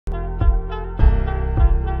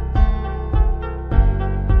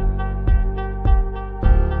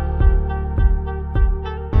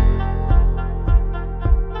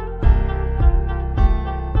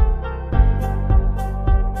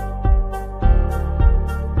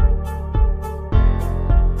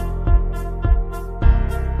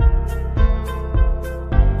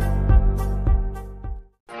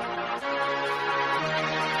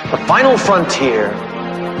final frontier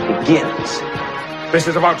begins. This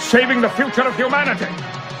is about saving the future of humanity.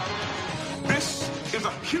 This is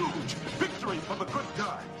a huge victory for the good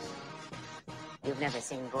guys. You've never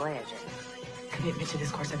seen Voyager. Commitment to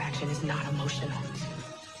this course of action is not emotional.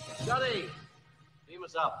 Johnny, beam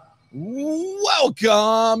us up.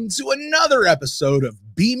 Welcome to another episode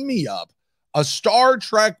of Beam Me Up, a Star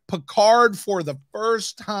Trek Picard for the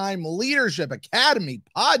First Time Leadership Academy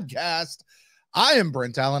podcast. I am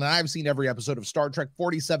Brent Allen, and I've seen every episode of Star Trek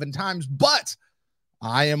 47 times, but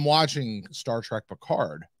I am watching Star Trek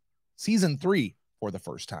Picard Season 3 for the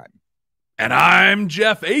first time. And I'm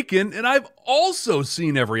Jeff Aiken, and I've also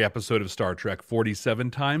seen every episode of Star Trek 47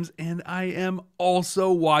 times, and I am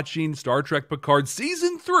also watching Star Trek Picard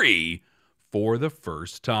Season 3 for the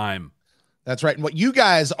first time. That's right. And what you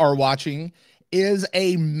guys are watching is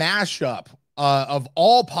a mashup of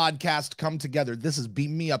all podcasts come together. This is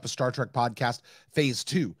Beam Me Up, a Star Trek podcast, Phase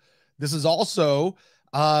 2. This is also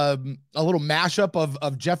a little mashup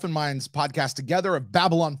of Jeff and mine's podcast together, of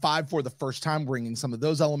Babylon 5 for the first time, bringing some of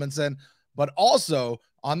those elements in. But also,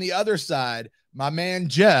 on the other side, my man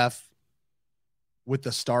Jeff with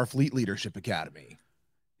the Starfleet Leadership Academy.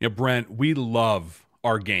 Yeah, Brent, we love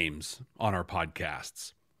our games on our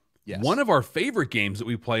podcasts. Yes. One of our favorite games that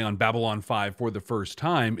we play on Babylon 5 for the first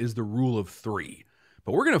time is the Rule of Three.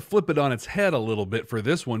 But we're going to flip it on its head a little bit for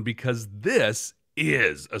this one, because this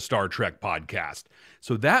is a Star Trek podcast.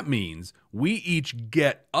 So that means we each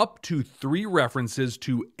get up to 3 references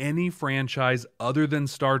to any franchise other than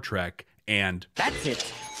Star Trek. And That's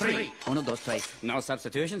it. 3. Uno, dos, tres. No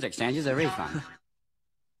substitutions, exchanges, or refund.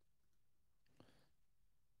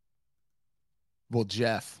 Well,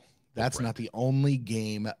 Jeff, that's not the only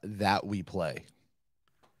game that we play.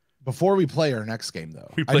 Before we play our next game, though,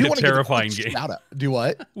 we play a terrifying game. Do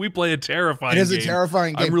what? We play a terrifying game. It is a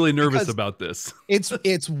terrifying game. I'm really nervous about this.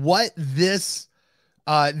 It's what this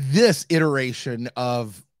iteration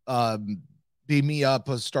of Beam Me Up,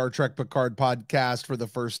 a Star Trek Picard podcast for the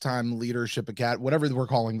first time, Leadership Academy, whatever we're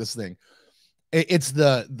calling this thing. It's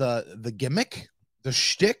the gimmick, the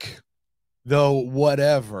shtick, the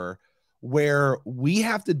whatever, where we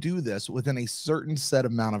have to do this within a certain set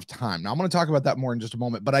amount of time. Now, I'm going to talk about that more in just a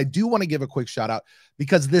moment, but I do want to give a quick shout out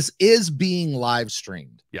because this is being live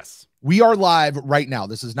streamed. Yes. We are live right now.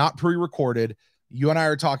 This is not pre-recorded. You and I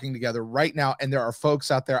are talking together right now, and there are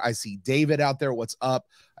folks out there. I see David out there. What's up?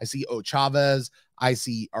 I see O Chavez. I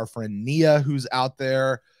see our friend Nia, who's out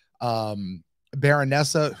there.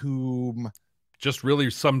 Baronessa, who just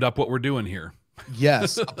really summed up what we're doing here.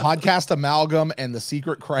 Yes, a podcast amalgam and the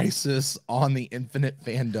secret crisis on the infinite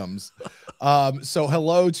fandoms. So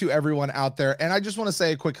hello to everyone out there. And I just want to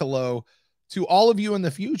say a quick hello to all of you in the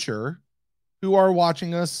future who are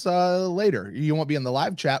watching us later. You won't be in the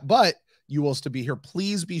live chat, but you will still be here.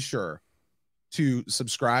 Please be sure to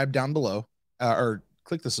subscribe down below or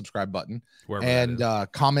click the subscribe button and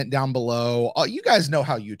comment down below. You guys know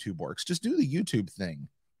how YouTube works. Just do the YouTube thing.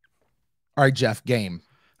 All right, Jeff, game.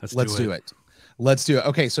 Let's do it. Let's do it.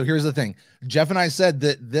 Okay, so here's the thing. Jeff and I said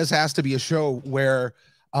that this has to be a show where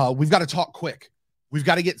we've got to talk quick. We've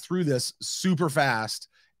got to get through this super fast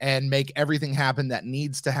and make everything happen that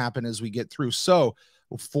needs to happen as we get through. So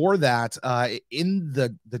for that, in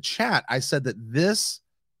the chat, I said that this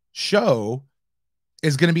show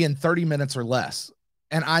is going to be in 30 minutes or less.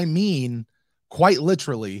 And I mean, quite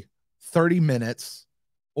literally 30 minutes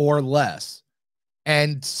or less.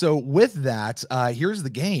 And so with that, here's the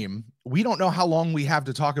game. We don't know how long we have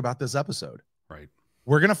to talk about this episode. Right.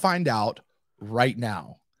 We're going to find out right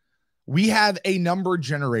now. We have a number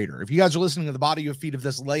generator. If you guys are listening to the audio feed of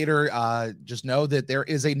this later, just know that there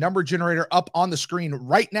is a number generator up on the screen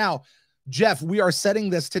right now. Jeff, we are setting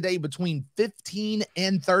this today between 15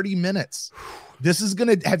 and 30 minutes. This is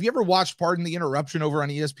going to, have you ever watched Pardon the Interruption over on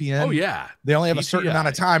ESPN? Oh, yeah. They only have a certain amount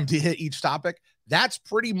of time to hit each topic. That's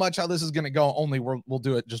pretty much how this is going to go. Only we'll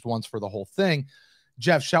do it just once for the whole thing.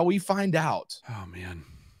 Jeff, shall we find out? Oh, man.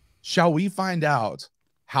 Shall we find out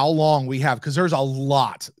how long we have? Because there's a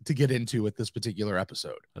lot to get into with this particular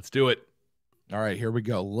episode. Let's do it. All right, here we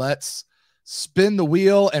go. Let's spin the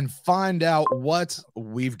wheel and find out what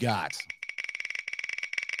we've got.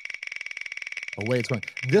 Away it's going.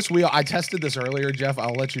 This wheel, I tested this earlier, Jeff.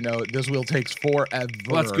 I'll let you know. This wheel takes forever.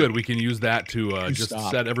 Well, that's good. We can use that to just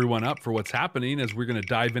set everyone up for what's happening as we're going to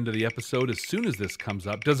dive into the episode as soon as this comes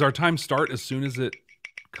up. Does our time start as soon as it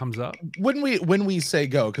comes up? When we say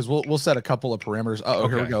go, because we'll set a couple of parameters. Oh,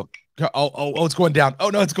 okay. Here we go. Oh, it's going down. Oh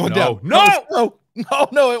no, it's going down. No,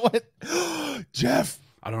 it went. Jeff,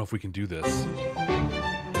 I don't know if we can do this.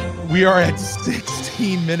 We are at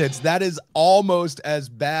 16 minutes. That is almost as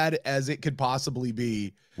bad as it could possibly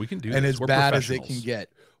be. We can do and this. as We're bad as it can get.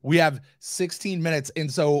 We have 16 minutes. And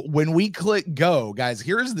so when we click go, guys,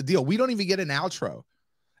 here's the deal. We don't even get an outro.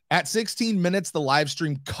 At 16 minutes, the live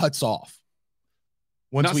stream cuts off.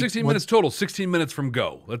 Not 16 minutes total, 16 minutes from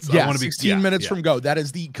go. I want to be 16 minutes from go. That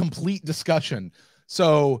is the complete discussion.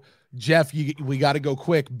 So, Jeff, we got to go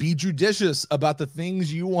quick. Be judicious about the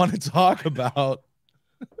things you want to talk about.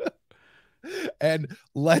 And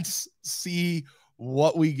let's see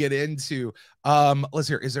what we get into. Let's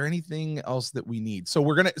hear. Is there anything else that we need? So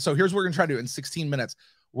here's what we're gonna try to do in 16 minutes.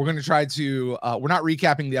 We're gonna try to we're not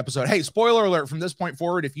recapping the episode. Hey, spoiler alert from this point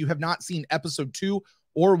forward, if you have not seen episode 2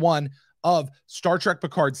 or 1 of Star Trek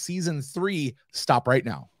Picard season 3, stop right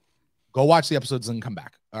now. Go watch the episodes and come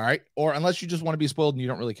back. All right. Or unless you just want to be spoiled and you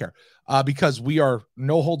don't really care, because we are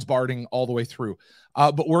no holds barring all the way through.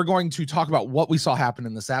 But we're going to talk about what we saw happen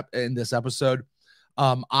in this episode.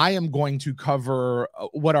 I am going to cover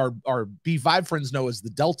what our B5 friends know as the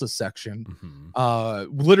Delta section,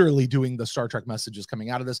 literally doing the Star Trek messages coming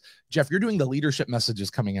out of this. Jeff, you're doing the leadership messages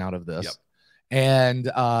coming out of this. Yep.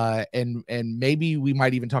 And maybe we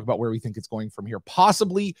might even talk about where we think it's going from here.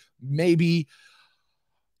 Possibly, maybe.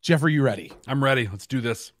 Jeff, are you ready? I'm ready. Let's do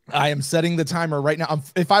this. I am setting the timer right now.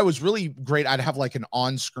 If I was really great, I'd have like an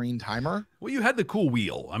on-screen timer. Well, you had the cool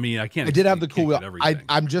wheel. I mean, I did have the cool wheel.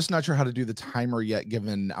 I'm just not sure how to do the timer yet,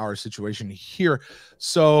 given our situation here.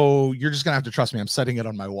 So you're just going to have to trust me. I'm setting it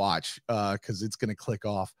on my watch because it's going to click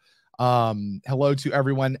off. Hello to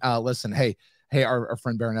everyone. Listen, hey, our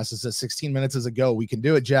friend Baronessa says 16 minutes is a go. We can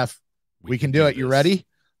do it, Jeff. We can do it. You ready?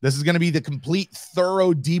 This is going to be the complete,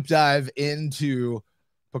 thorough deep dive into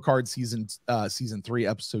Picard season 3,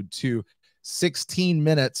 episode 2. 16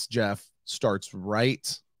 minutes, Jeff, starts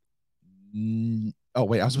right. Oh,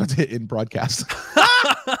 wait, I was about to hit in broadcast.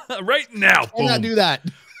 Right now. Why not do that?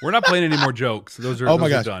 We're not playing any more jokes. Those are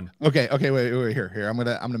done. Okay, wait, here. I'm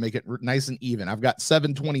gonna make it nice and even. I've got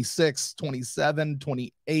 7, 26, 27,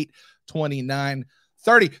 28, 29,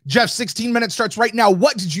 30. Jeff, 16 minutes starts right now.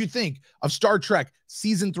 What did you think of Star Trek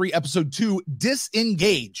season 3, episode 2,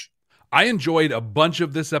 Disengage? I enjoyed a bunch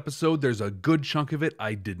of this episode. There's a good chunk of it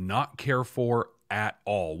I did not care for at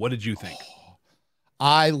all. What did you think?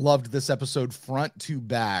 I loved this episode front to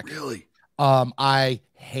back. Really? I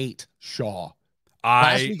hate Shaw.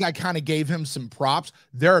 Last week, I kind of gave him some props.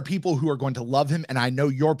 There are people who are going to love him, and I know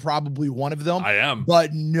you're probably one of them. I am.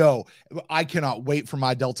 But no, I cannot wait for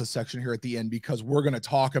my Delta section here at the end, because we're going to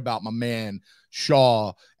talk about my man,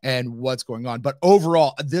 Shaw, and what's going on. But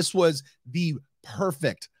overall, this was the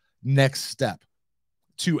perfect next step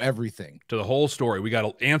to everything, to the whole story. We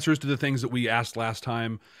got answers to the things that we asked last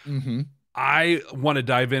time. I want to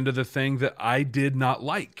dive into the thing that I did not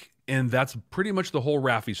like, and that's pretty much the whole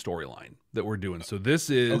Raffi storyline that we're doing. So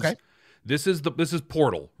this is this is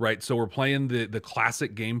Portal, right? So we're playing the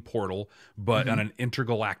classic game Portal, but on an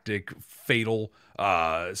intergalactic fatal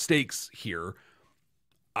stakes here.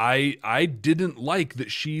 I didn't like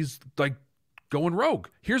that she's like going rogue.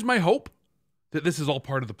 Here's my hope, that this is all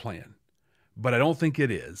part of the plan, but I don't think it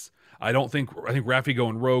is. I think Raffi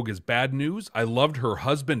going rogue is bad news. I loved her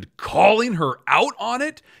husband calling her out on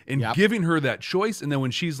it and giving her that choice. And then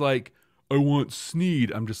when she's like, I want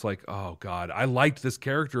Sneed, I'm just like, oh God, I liked this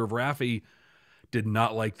character of Raffi. Did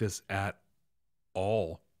not like this at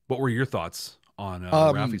all. What were your thoughts on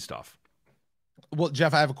Raffi stuff? Well,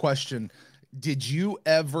 Jeff, I have a question. Did you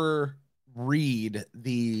ever read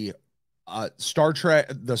the Star Trek,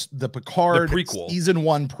 the Picard prequel. season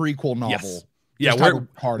 1 prequel novel? Yes. Yeah,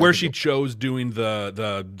 where she chose doing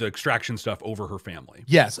the extraction stuff over her family.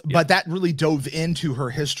 Yes, but that really dove into her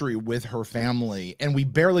history with her family, and we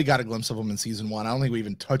barely got a glimpse of them in season 1. I don't think we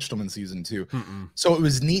even touched them in season 2. So it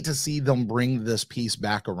was neat to see them bring this piece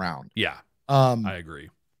back around. Yeah, I agree.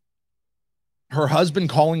 Her husband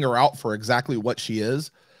calling her out for exactly what she is,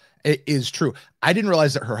 it is true. I didn't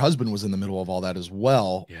realize that her husband was in the middle of all that as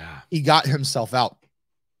well. Yeah, he got himself out.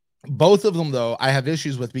 Both of them, though, I have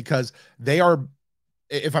issues with, because they are,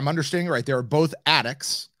 if I'm understanding right, they are both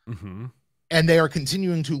addicts, and they are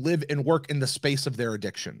continuing to live and work in the space of their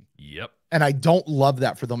addiction. Yep. And I don't love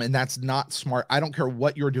that for them, and that's not smart. I don't care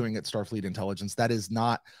what you're doing at Starfleet Intelligence. That is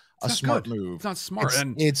not a smart move. It's not smart.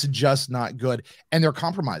 It's just not good. And they're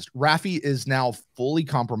compromised. Raffi is now fully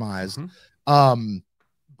compromised.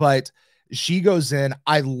 But she goes in.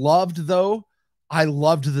 I loved the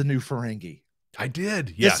new Ferengi. I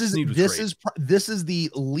did. Yes, this is the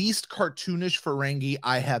least cartoonish Ferengi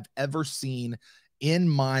I have ever seen in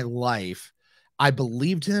my life. I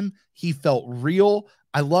believed him. He felt real.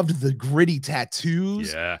 I loved the gritty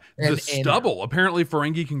tattoos. Yeah. And The stubble. Apparently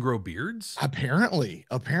Ferengi can grow beards. Apparently.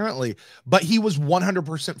 But he was 100%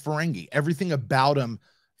 Ferengi. Everything about him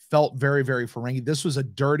felt very, very Ferengi. This was a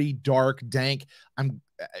dirty, dark, dank.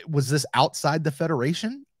 Was this outside the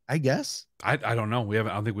Federation? I guess. I don't know. I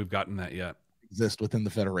don't think we've gotten that yet. Exist within the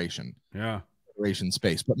Federation. Yeah. Federation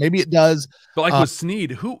space. But maybe it does. But like with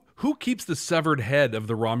Sneed, who keeps the severed head of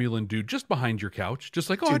the Romulan dude just behind your couch? Just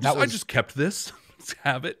like, dude, I just kept this. Let's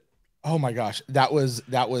have it. Oh my gosh. That was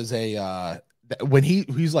a when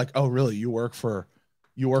he's like, oh really, you work for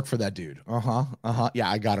that dude. Yeah,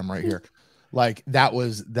 I got him right here. Like that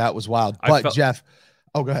was wild. But Jeff,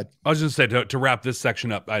 oh, go ahead. I was just saying to wrap this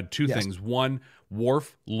section up, I had two things. One,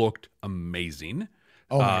 Worf looked amazing.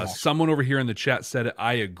 Someone over here in the chat said it.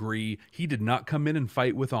 I agree. He did not come in and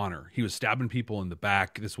fight with honor. He was stabbing people in the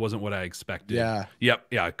back. This wasn't what I expected. Yeah. Yep.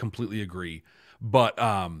 Yeah, I completely agree. But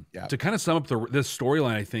to kind of sum up this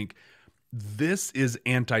storyline, I think this is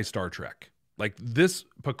anti-Star Trek. Like this,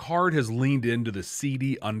 Picard has leaned into the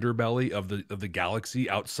seedy underbelly of the galaxy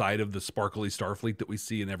outside of the sparkly Starfleet that we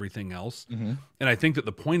see and everything else. Mm-hmm. And I think that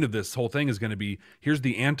the point of this whole thing is going to be, here's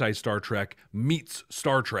the anti-Star Trek meets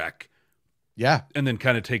Star Trek. Yeah. And then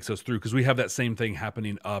kind of takes us through, because we have that same thing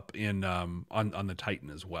happening up in on the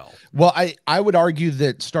Titan as well. Well, I would argue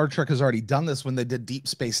that Star Trek has already done this when they did Deep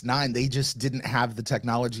Space Nine. They just didn't have the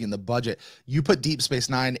technology and the budget. You put Deep Space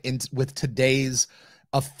Nine in with today's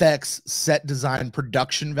effects, set design,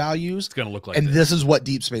 production values, it's going to look like this is what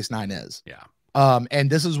Deep Space Nine is. Yeah. And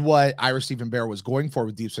this is what Ira Stephen Bear was going for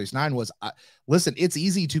with Deep Space Nine was, listen, it's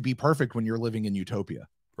easy to be perfect when you're living in utopia.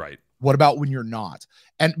 Right. What about when you're not?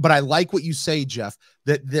 But I like what you say, Jeff,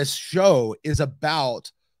 that this show is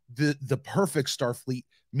about the perfect Starfleet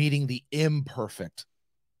meeting the imperfect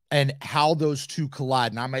and how those two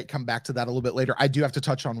collide. And I might come back to that a little bit later. I do have to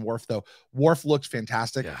touch on Worf, though. Worf looked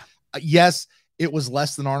fantastic. Yeah. Yes, it was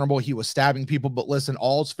less than honorable. He was stabbing people, but listen,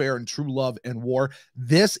 all's fair in true love and war.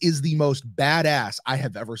 This is the most badass I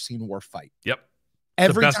have ever seen Worf fight. Yep.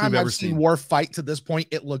 Every time I've seen Worf fight to this point,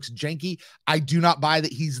 it looks janky. I do not buy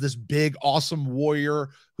that he's this big, awesome warrior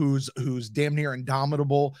who's damn near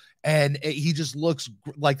indomitable, and he just looks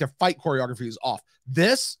like their fight choreography is off.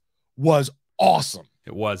 This was awesome.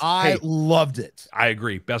 It was. I loved it. I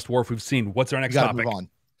agree. Best Worf we've seen. What's our next topic?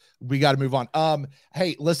 We got to move on.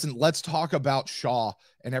 Hey, listen, let's talk about Shaw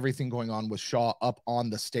and everything going on with Shaw up on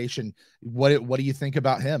the station. What do you think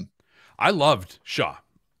about him? I loved Shaw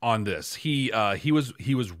on this. He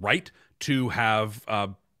was right to have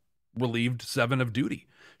relieved Seven of duty.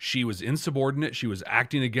 She was insubordinate. She was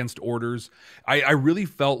acting against orders. I really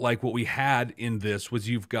felt like what we had in this was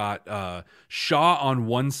you've got Shaw on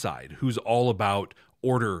one side, who's all about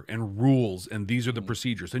order and rules, and these are the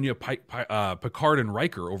procedures. Then you have Picard and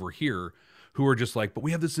Riker over here, who are just like, but we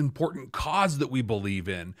have this important cause that we believe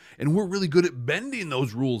in, and we're really good at bending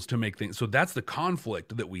those rules to make things. So that's the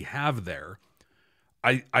conflict that we have there.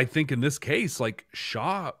 I think in this case, like,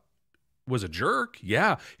 Shaw was a jerk.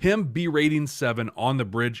 Yeah. Him berating Seven on the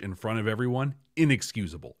bridge in front of everyone,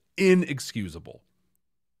 inexcusable.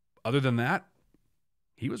 Other than that,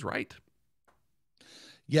 he was right.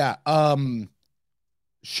 Yeah.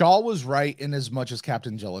 Shaw was right in as much as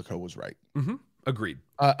Captain Jellicoe was right. Mm-hmm. Agreed.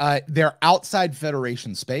 They're outside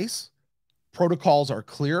Federation space. Protocols are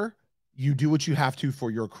clear. You do what you have to for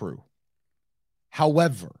your crew.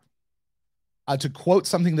 However, to quote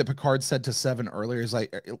something that Picard said to Seven earlier, is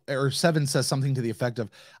like, or Seven says something to the effect of,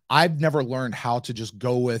 "I've never learned how to just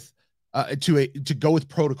go with to go with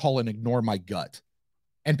protocol and ignore my gut."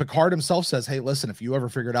 And Picard himself says, "Hey, listen, if you ever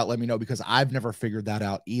figure it out, let me know, because I've never figured that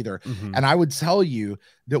out either." Mm-hmm. And I would tell you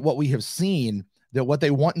that what we have seen, that what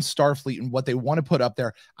they want in Starfleet and what they want to put up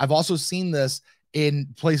there, I've also seen this in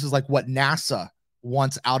places like what NASA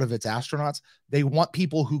wants out of its astronauts. They want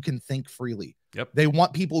people who can think freely. Yep. They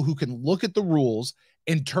want people who can look at the rules,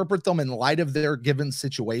 interpret them in light of their given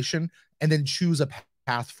situation, and then choose a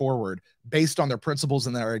path forward based on their principles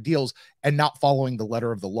and their ideals, and not following the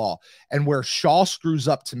letter of the law. And where Shaw screws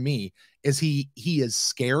up to me is he is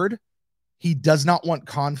scared. He does not want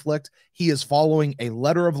conflict. He is following a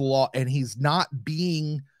letter of the law, and he's not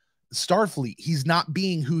being Starfleet. He's not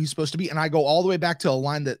being who he's supposed to be. And I go all the way back to a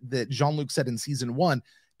line that Jean-Luc said in season 1,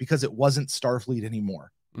 because it wasn't Starfleet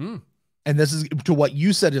anymore. And this is to what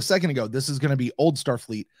you said a second ago. This is going to be old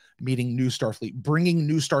Starfleet meeting new Starfleet, bringing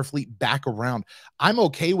new Starfleet back around. I'm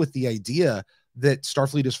okay with the idea that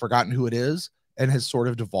Starfleet has forgotten who it is and has sort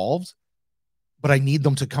of devolved, but I need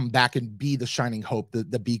them to come back and be the shining hope,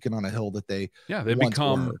 the beacon on a hill that they've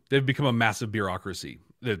become a massive bureaucracy.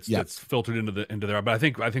 that's filtered into there. But I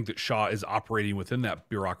think that Shaw is operating within that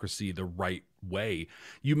bureaucracy the right way.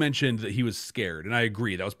 You mentioned that he was scared, and I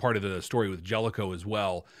agree. That was part of the story with Jellicoe as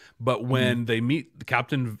well. But when they meet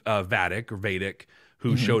Captain Vadic,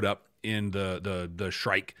 who showed up in the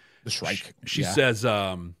Shrike, she says,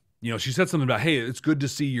 she said something about, hey, it's good to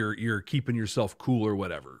see you're keeping yourself cool or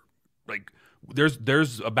whatever. Like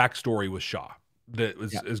there's a backstory with Shaw that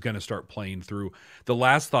is going to start playing through. The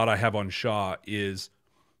last thought I have on Shaw is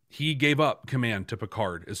he gave up command to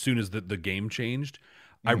Picard as soon as the game changed.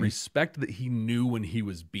 I respect that he knew when he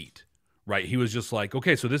was beat, right? He was just like,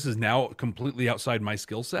 okay, so this is now completely outside my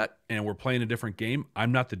skill set and we're playing a different game.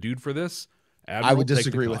 I'm not the dude for this. Admiral, I would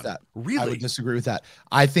disagree with that. Really? I would disagree with that.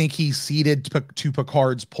 I think he ceded to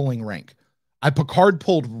Picard's pulling rank. Picard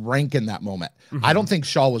pulled rank in that moment. I don't think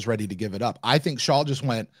Shaw was ready to give it up. I think Shaw just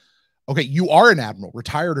went, okay, you are an admiral,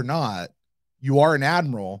 retired or not. You are an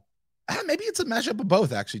admiral. Maybe it's a mashup of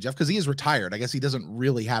both, actually, Jeff, because he is retired. I guess he doesn't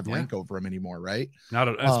really have rank over him anymore, right?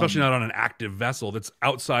 Especially not on an active vessel that's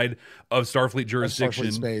outside of Starfleet jurisdiction.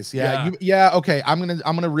 Starfleet space. Okay. I'm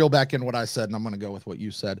gonna reel back in what I said, and I'm gonna go with what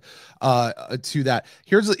you said. To that,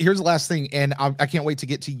 here's the last thing, and I can't wait to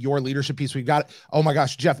get to your leadership piece. We've got. Oh my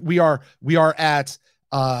gosh, Jeff, we are at.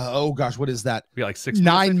 Oh gosh, what is that? We like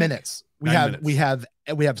 9 minutes. We have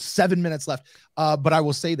 7 minutes left. But I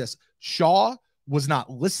will say this: Shaw was not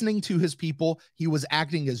listening to his people. He was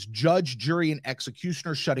acting as judge, jury, and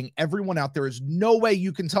executioner, shutting everyone out. There is no way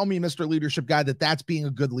you can tell me, Mr. Leadership Guy, that's being a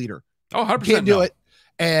good leader. Oh, 100%. Can't do it.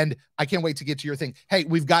 And I can't wait to get to your thing. Hey,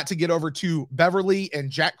 we've got to get over to Beverly and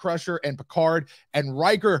Jack Crusher and Picard and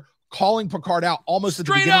Riker calling Picard out almost at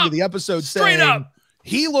the beginning of the episode, saying,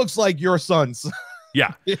 he looks like your sons.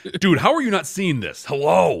 Yeah. Dude, how are you not seeing this?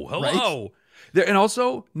 Hello. Right? And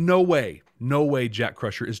also, no way Jack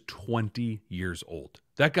Crusher is 20 years old.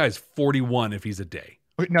 That guy's 41 if he's a day.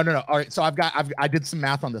 No. All right. So I did some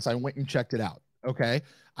math on this. I went and checked it out. Okay.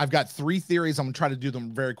 I've got 3 theories. I'm going to try to do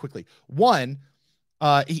them very quickly. One,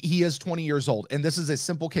 he is 20 years old. And this is a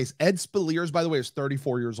simple case. Ed Speleers, by the way, is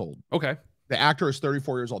 34 years old. Okay. The actor is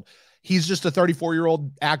 34 years old. He's just a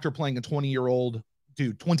 34-year-old actor playing a 20-year-old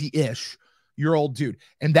dude, 20-ish year old dude.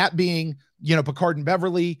 And that being, Picard and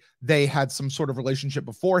Beverly, they had some sort of relationship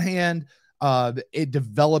beforehand. It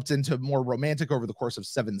developed into more romantic over the course of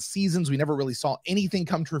 7 seasons. We never really saw anything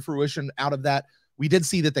come to fruition out of that. We did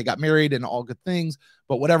see that they got married and all good things,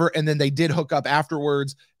 but whatever. And then they did hook up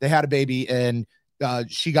afterwards. They had a baby, and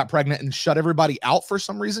she got pregnant and shut everybody out for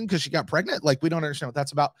some reason because she got pregnant. Like, we don't understand what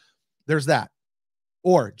that's about. There's that.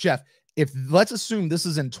 Or, Jeff, let's assume this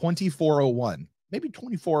is in 2401, maybe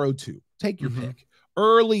 2402. Take your pick.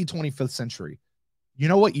 Early 25th century. You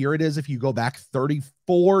know what year it is if you go back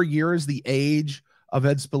 34 years, the age of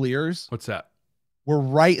Ed Speleers? What's that? We're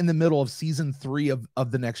right in the middle of season 3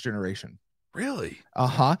 of The Next Generation. Really?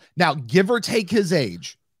 Now, give or take his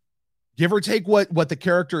age, give or take what the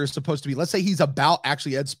character is supposed to be. Let's say he's about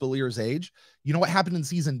actually Ed Speleers' age. You know what happened in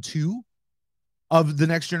season 2 of The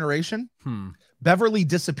Next Generation? Beverly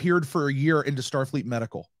disappeared for a year into Starfleet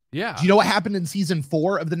Medical. Yeah. Do you know what happened in season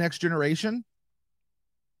 4 of The Next Generation?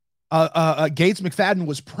 Gates McFadden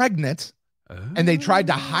was pregnant, and they tried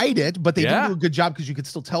to hide it, but they didn't do a good job because you could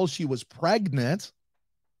still tell she was pregnant.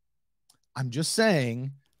 I'm just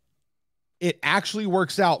saying, it actually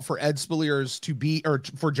works out for Ed Speleers to be, or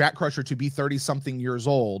for Jack Crusher to be 30-something years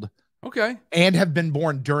old. Okay. And have been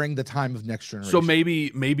born during the time of Next Generation. So maybe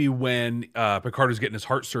when Picard was getting his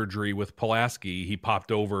heart surgery with Pulaski, he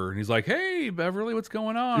popped over and he's like, hey, Beverly, what's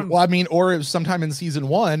going on? Well, I mean, or it was sometime in season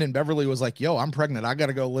 1 and Beverly was like, yo, I'm pregnant. I got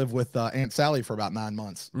to go live with Aunt Sally for about 9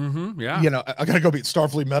 months. Yeah. I got to go be at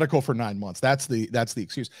Starfleet Medical for 9 months. That's the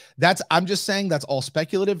excuse. I'm just saying that's all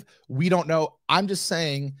speculative. We don't know. I'm just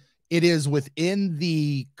saying it is within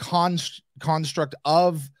the construct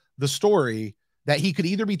of the story that he could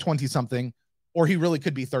either be 20-something or he really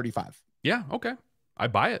could be 35. Yeah, okay. I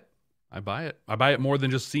buy it. I buy it more than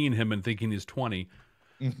just seeing him and thinking he's 20.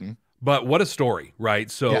 But what a story, right?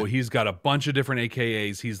 So he's got a bunch of different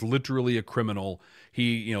AKAs. He's literally a criminal.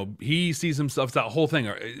 He sees himself, it's that whole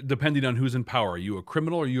thing, depending on who's in power. Are you a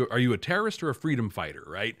criminal? Are you a terrorist or a freedom fighter,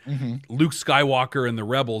 right? Luke Skywalker and the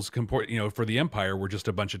rebels, for the Empire, were just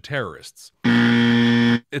a bunch of terrorists.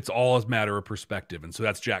 It's all a matter of perspective. And so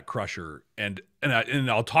that's Jack Crusher. And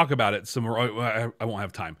I'll talk about it some more. I won't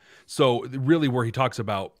have time. So really where he talks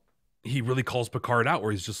about, he really calls Picard out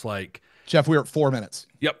where he's just like, Jeff, we're at 4 minutes.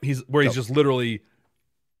 Yep. He's just literally,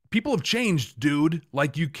 people have changed, dude.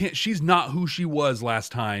 Like she's not who she was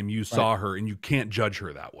last time you saw her, and you can't judge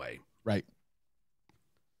her that way. Right.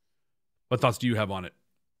 What thoughts do you have on it?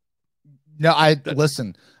 No,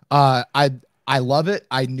 listen, I I love it.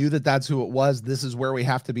 I knew that that's who it was. This is where we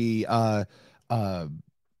have to be I'm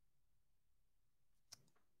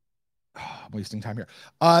wasting time here.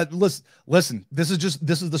 Listen, this is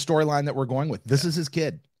the storyline that we're going with. This is his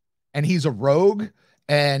kid, and he's a rogue,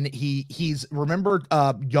 and he's remember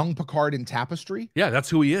young Picard in Tapestry? Yeah, that's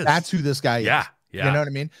who he is. That's who this guy is. Yeah. You know what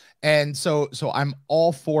I mean? And so I'm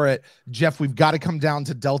all for it. Jeff, we've got to come down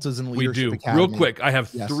to Deltas and Leadership Academy. Real quick, I have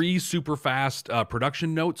 3 super fast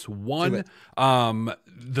production notes. One,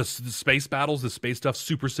 the space battles, the space stuff,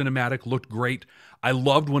 super cinematic, looked great. I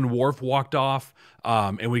loved when Worf walked off,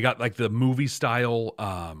 and we got like the movie style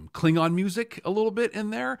Klingon music a little bit in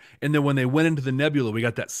there. And then when they went into the nebula, we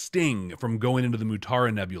got that sting from going into the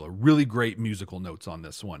Mutara Nebula. Really great musical notes on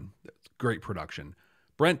this one. Great production.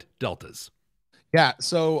 Brent, Deltas. Yeah.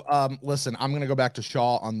 So, listen, I'm going to go back to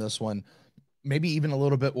Shaw on this one, maybe even a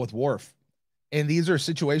little bit with Worf. And these are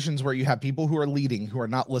situations where you have people who are leading, who are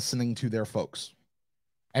not listening to their folks,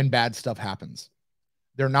 and bad stuff happens.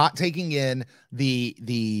 They're not taking in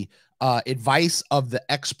the advice of the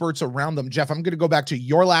experts around them. Jeff, I'm going to go back to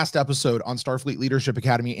your last episode on Starfleet Leadership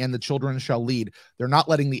Academy and The Children Shall Lead. They're not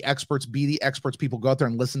letting the experts be the experts. People go out there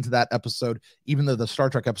and listen to that episode, even though the Star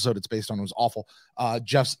Trek episode it's based on was awful.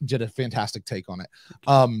 Jeff did a fantastic take on it.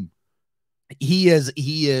 He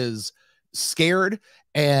is scared,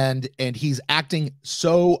 and he's acting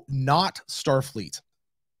so not Starfleet.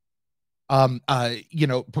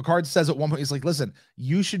 Picard says at one point, he's like, listen,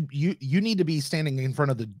 you need to be standing in front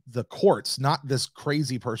of the courts, not this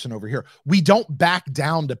crazy person over here. We don't back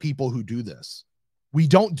down to people who do this. We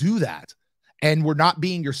don't do that. And we're not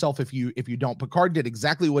being yourself if you don't. Picard did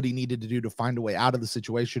exactly what he needed to do to find a way out of the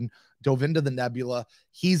situation, dove into the nebula.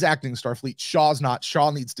 He's acting Starfleet. Shaw's not.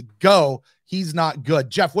 Shaw needs to go. He's not good.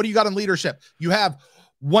 Jeff, what do you got on leadership? You have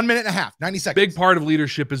 1 minute and a half, 90 seconds. Big part of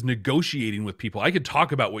leadership is negotiating with people. I could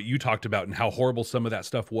talk about what you talked about and how horrible some of that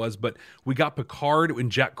stuff was, but we got Picard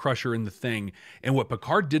and Jack Crusher in the thing. And what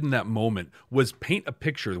Picard did in that moment was paint a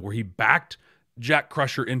picture where he backed Jack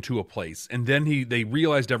Crusher into a place. And then they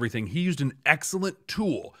realized everything. He used an excellent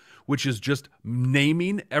tool, which is just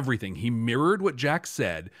naming everything. He mirrored what Jack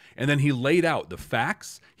said, and then he laid out the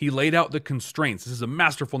facts. He laid out the constraints. This is a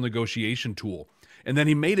masterful negotiation tool. And then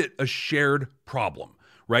he made it a shared problem.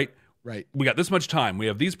 Right. We got this much time. We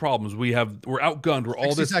have these problems. We're outgunned. We're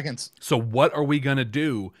all this. 60 seconds. So what are we going to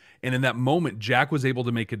do? And in that moment, Jack was able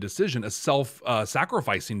to make a decision, a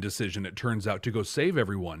self-sacrificing decision, it turns out, to go save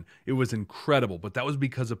everyone. It was incredible. But that was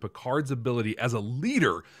because of Picard's ability as a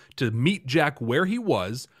leader to meet Jack where he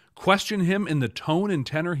was, question him in the tone and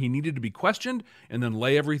tenor he needed to be questioned, and then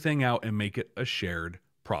lay everything out and make it a shared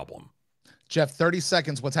problem. Jeff, 30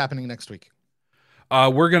 seconds. What's happening next week?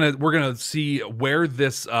 We're gonna see where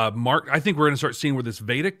this Mark. I think we're gonna start seeing where this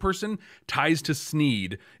Vedic person ties to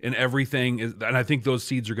Sneed and everything is, and I think those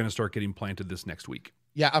seeds are gonna start getting planted this next week.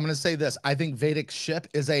 Yeah, I'm gonna say this. I think Vedic ship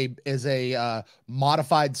is a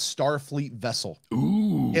modified Starfleet vessel.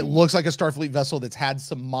 Ooh, it looks like a Starfleet vessel that's had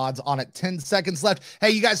some mods on it. 10 seconds left. Hey,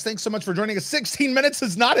 you guys, thanks so much for joining us. 16 minutes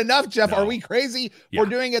is not enough, Jeff. No. Are we crazy? Yeah. We're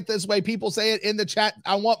doing it this way. People say it in the chat.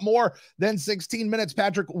 I want more than 16 minutes,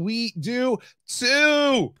 Patrick. We do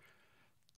too.